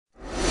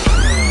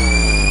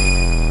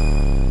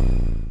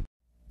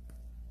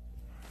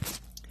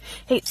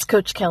Hey, it's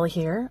Coach Kelly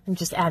here. I'm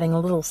just adding a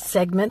little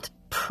segment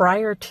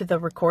prior to the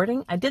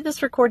recording. I did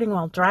this recording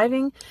while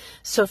driving,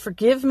 so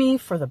forgive me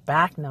for the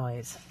back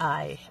noise.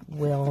 I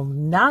will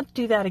not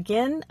do that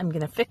again. I'm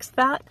going to fix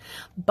that,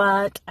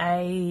 but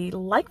I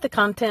like the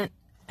content.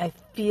 I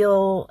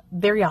feel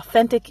very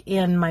authentic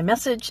in my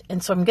message,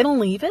 and so I'm going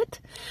to leave it,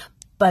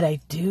 but I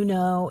do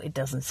know it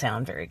doesn't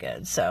sound very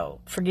good, so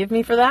forgive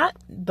me for that,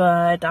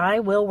 but I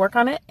will work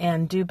on it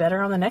and do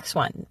better on the next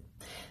one.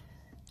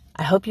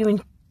 I hope you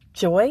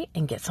enjoy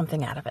and get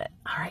something out of it.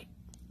 All right,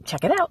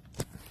 check it out.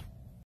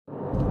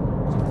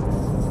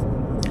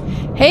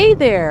 Hey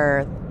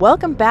there,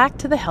 welcome back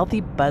to the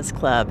Healthy Buzz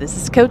Club. This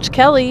is Coach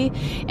Kelly,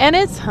 and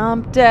it's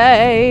Hump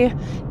Day,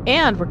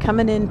 and we're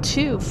coming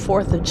into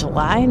 4th of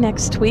July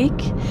next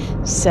week,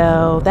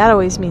 so that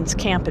always means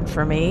camping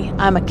for me.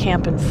 I'm a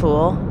camping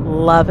fool,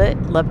 love it,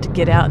 love to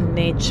get out in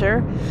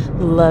nature,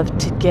 love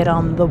to get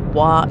on the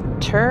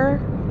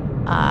water,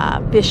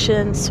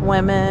 fishing,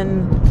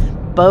 swimming,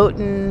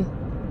 boating,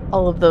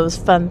 all of those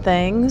fun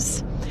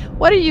things.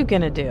 What are you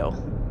going to do?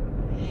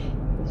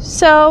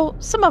 So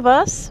some of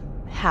us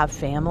have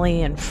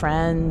family and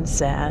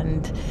friends,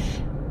 and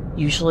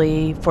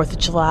usually 4th of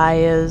July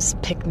is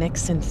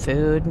picnics and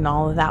food and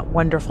all of that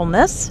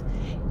wonderfulness,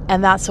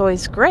 and that's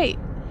always great.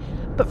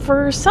 But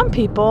for some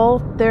people,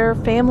 their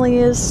family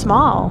is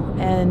small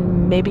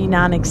and maybe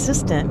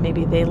non-existent.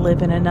 Maybe they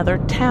live in another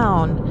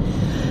town.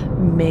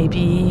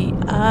 Maybe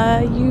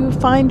you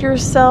find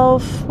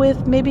yourself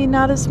with maybe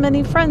not as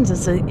many friends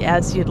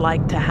as you'd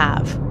like to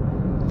have.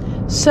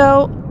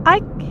 So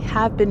I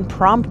have been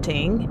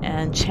prompting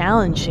and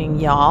challenging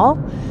y'all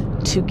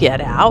to get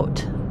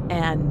out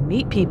and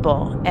meet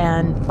people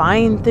and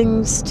find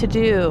things to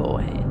do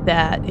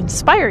that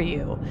inspire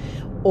you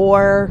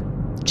or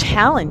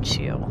challenge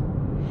you.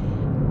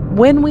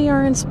 When we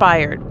are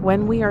inspired,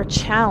 when we are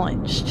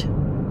challenged,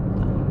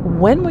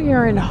 when we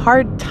are in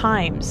hard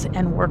times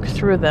and work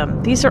through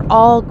them, these are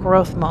all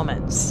growth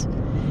moments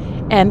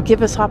and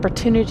give us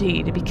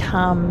opportunity to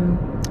become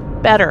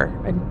better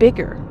and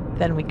bigger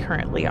than we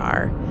currently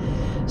are.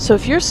 So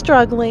if you're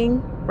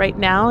struggling right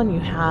now and you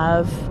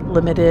have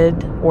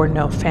limited or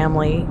no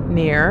family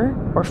near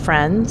or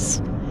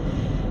friends,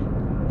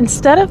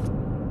 instead of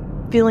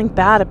feeling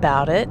bad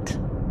about it,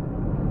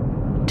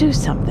 do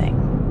something.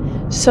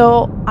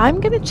 So I'm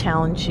going to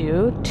challenge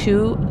you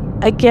to,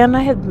 again,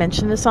 I had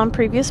mentioned this on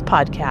previous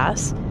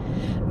podcasts,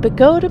 but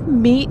go to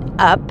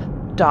meetup.com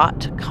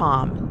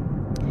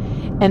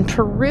and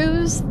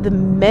peruse the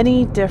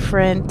many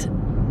different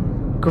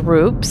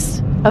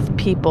groups of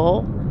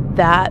people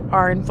that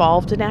are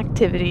involved in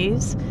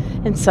activities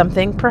and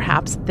something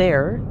perhaps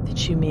there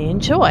that you may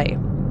enjoy.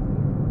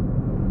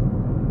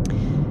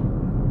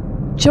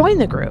 Join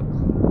the group.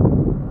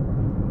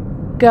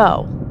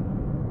 Go.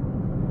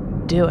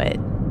 Do it.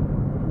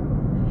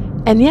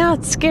 And yeah,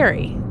 it's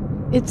scary.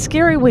 It's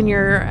scary when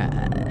you're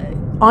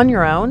on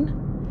your own.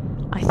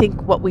 I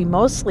think what we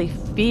mostly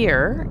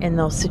fear in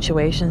those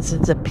situations is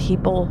that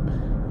people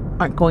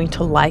aren't going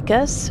to like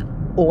us,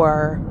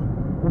 or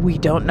we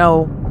don't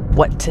know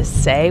what to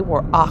say.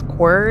 We're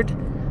awkward.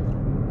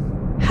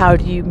 How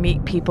do you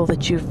meet people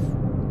that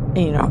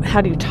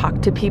how do you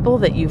talk to people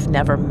that you've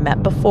never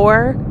met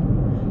before?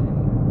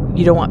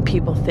 You don't want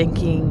people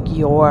thinking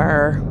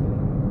you're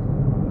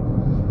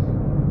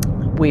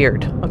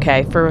weird,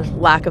 okay, for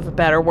lack of a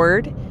better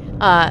word.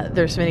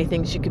 There's many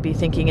things you could be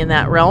thinking in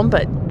that realm,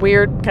 but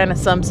weird kind of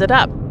sums it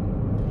up.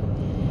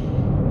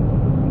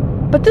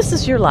 But this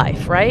is your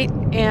life, right?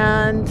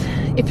 And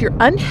if you're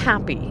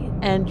unhappy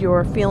and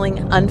you're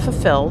feeling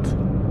unfulfilled,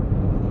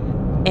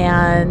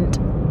 and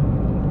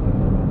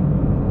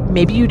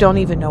maybe you don't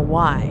even know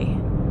why,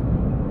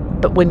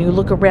 but when you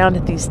look around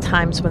at these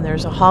times when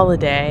there's a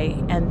holiday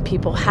and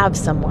people have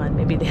someone,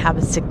 maybe they have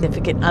a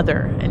significant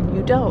other and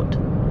you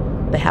don't,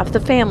 they have the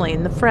family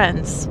and the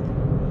friends,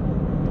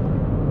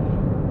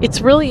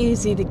 it's really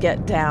easy to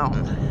get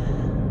down.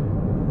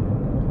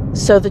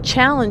 So the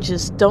challenge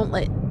is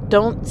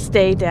don't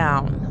stay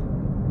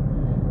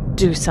down.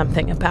 Do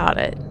something about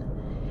it.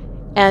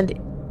 And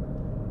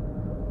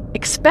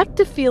expect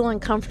to feel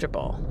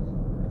uncomfortable.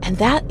 And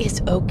that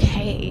is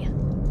okay.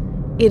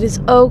 It is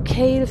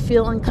okay to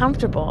feel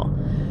uncomfortable,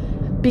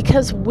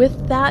 because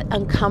with that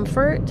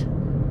uncomfort,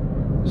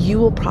 you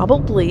will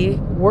probably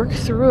work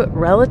through it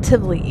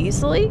relatively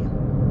easily,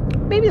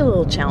 maybe a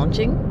little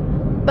challenging,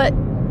 but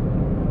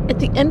at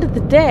the end of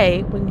the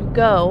day, when you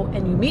go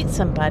and you meet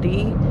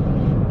somebody,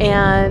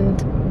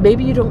 and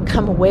maybe you don't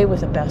come away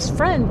with a best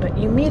friend, but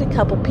you meet a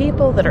couple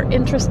people that are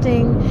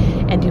interesting,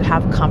 and you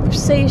have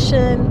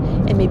conversation,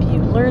 and maybe you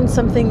learn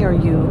something, or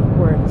you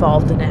were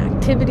involved in an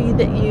activity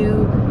that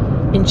you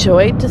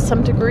enjoyed to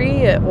some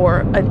degree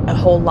or a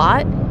whole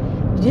lot,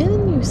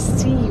 then you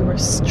see your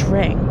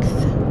strength,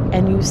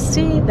 and you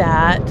see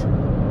that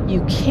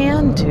you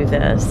can do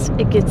this.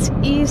 It gets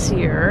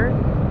easier.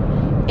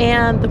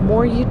 And the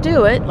more you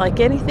do it, like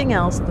anything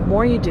else, the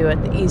more you do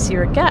it, the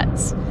easier it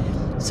gets.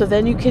 So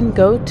then you can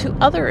go to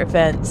other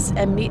events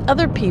and meet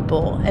other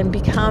people and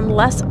become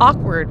less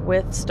awkward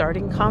with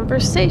starting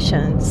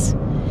conversations.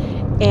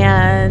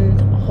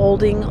 and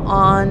holding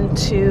on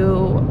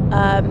to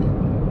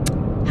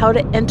how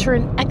to enter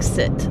and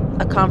exit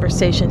a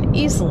conversation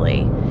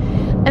easily.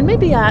 And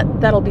maybe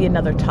that'll be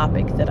another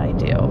topic that I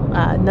do,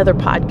 another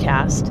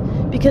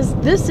podcast, because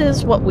this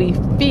is what we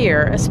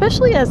fear,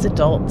 especially as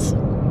adults.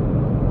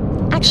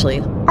 Actually,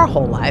 our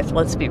whole life,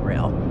 let's be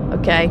real,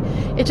 okay?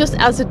 It just,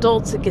 as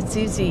adults, it gets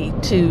easy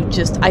to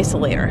just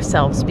isolate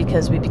ourselves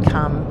because we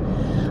become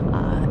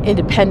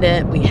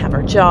independent, we have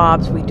our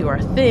jobs, we do our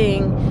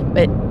thing,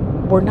 but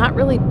we're not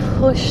really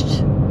pushed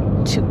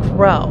to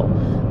grow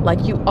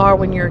like you are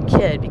when you're a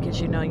kid, because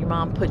you know your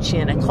mom puts you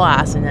in a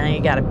class and now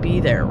you got to be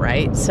there,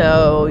 right?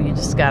 So you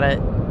just got to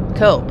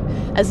cope.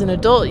 As an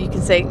adult, you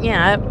can say,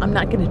 yeah, I'm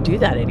not going to do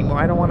that anymore.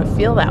 I don't want to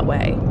feel that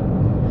way.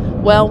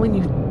 Well,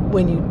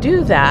 when you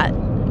do that,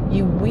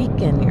 you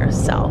weaken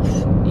yourself.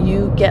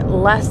 You get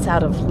less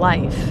out of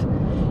life.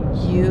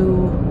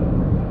 You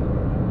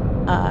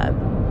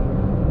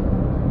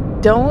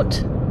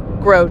don't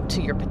grow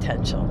to your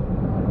potential.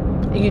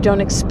 You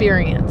don't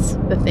experience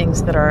the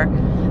things that are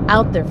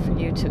out there for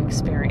you to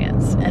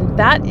experience. And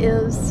that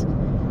is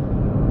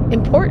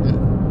important.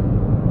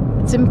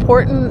 It's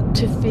important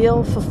to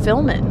feel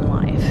fulfillment in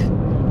life.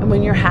 And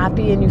when you're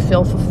happy and you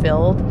feel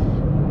fulfilled,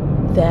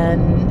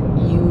 then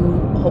you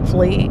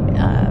hopefully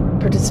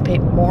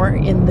participate more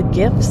in the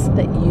gifts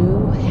that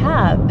you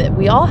have. That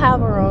we all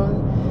have our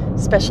own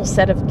special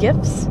set of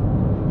gifts,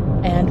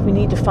 and we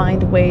need to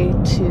find a way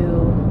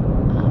to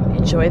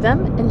enjoy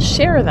them and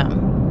share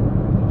them.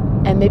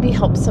 And maybe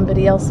help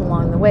somebody else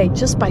along the way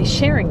just by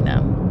sharing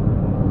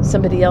them.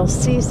 Somebody else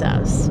sees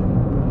us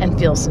and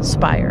feels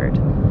inspired.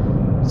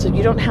 So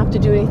you don't have to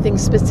do anything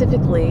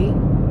specifically,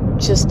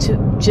 just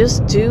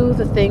do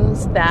the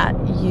things that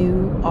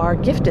you are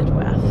gifted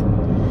with.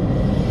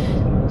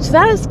 So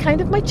that is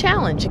kind of my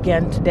challenge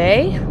again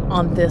today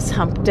on this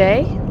hump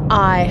day.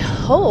 I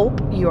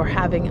hope you're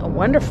having a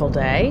wonderful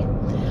day.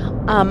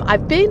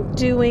 I've been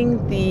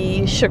doing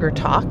the sugar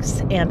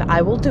talks, and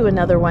I will do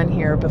another one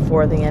here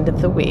before the end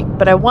of the week.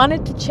 But I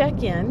wanted to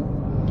check in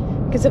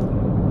because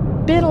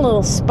I've been a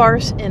little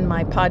sparse in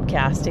my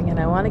podcasting, and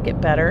I want to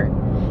get better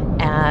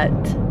at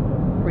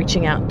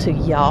reaching out to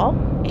y'all.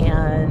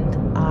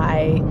 And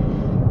I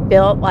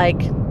felt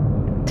like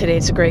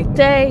today's a great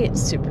day.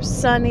 It's super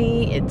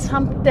sunny. It's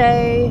hump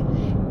day.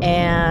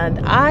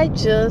 And I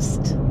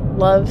just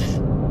love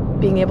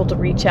being able to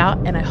reach out,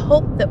 and I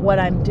hope that what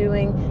I'm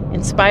doing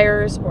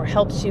inspires or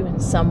helps you in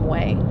some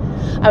way.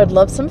 I would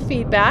love some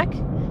feedback.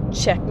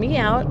 Check me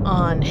out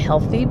on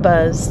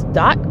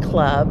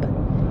healthybuzz.club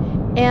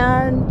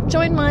and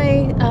join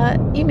my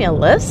email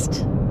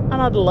list, and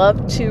I'd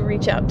love to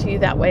reach out to you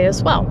that way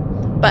as well.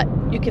 But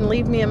you can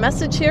leave me a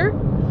message here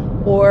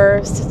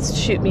or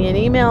shoot me an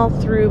email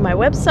through my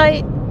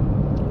website.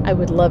 I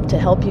would love to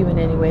help you in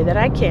any way that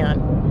I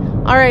can.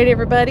 All right,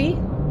 everybody.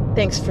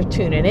 Thanks for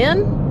tuning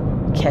in.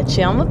 Catch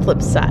you on the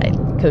flip side.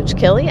 Coach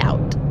Kelly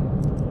out.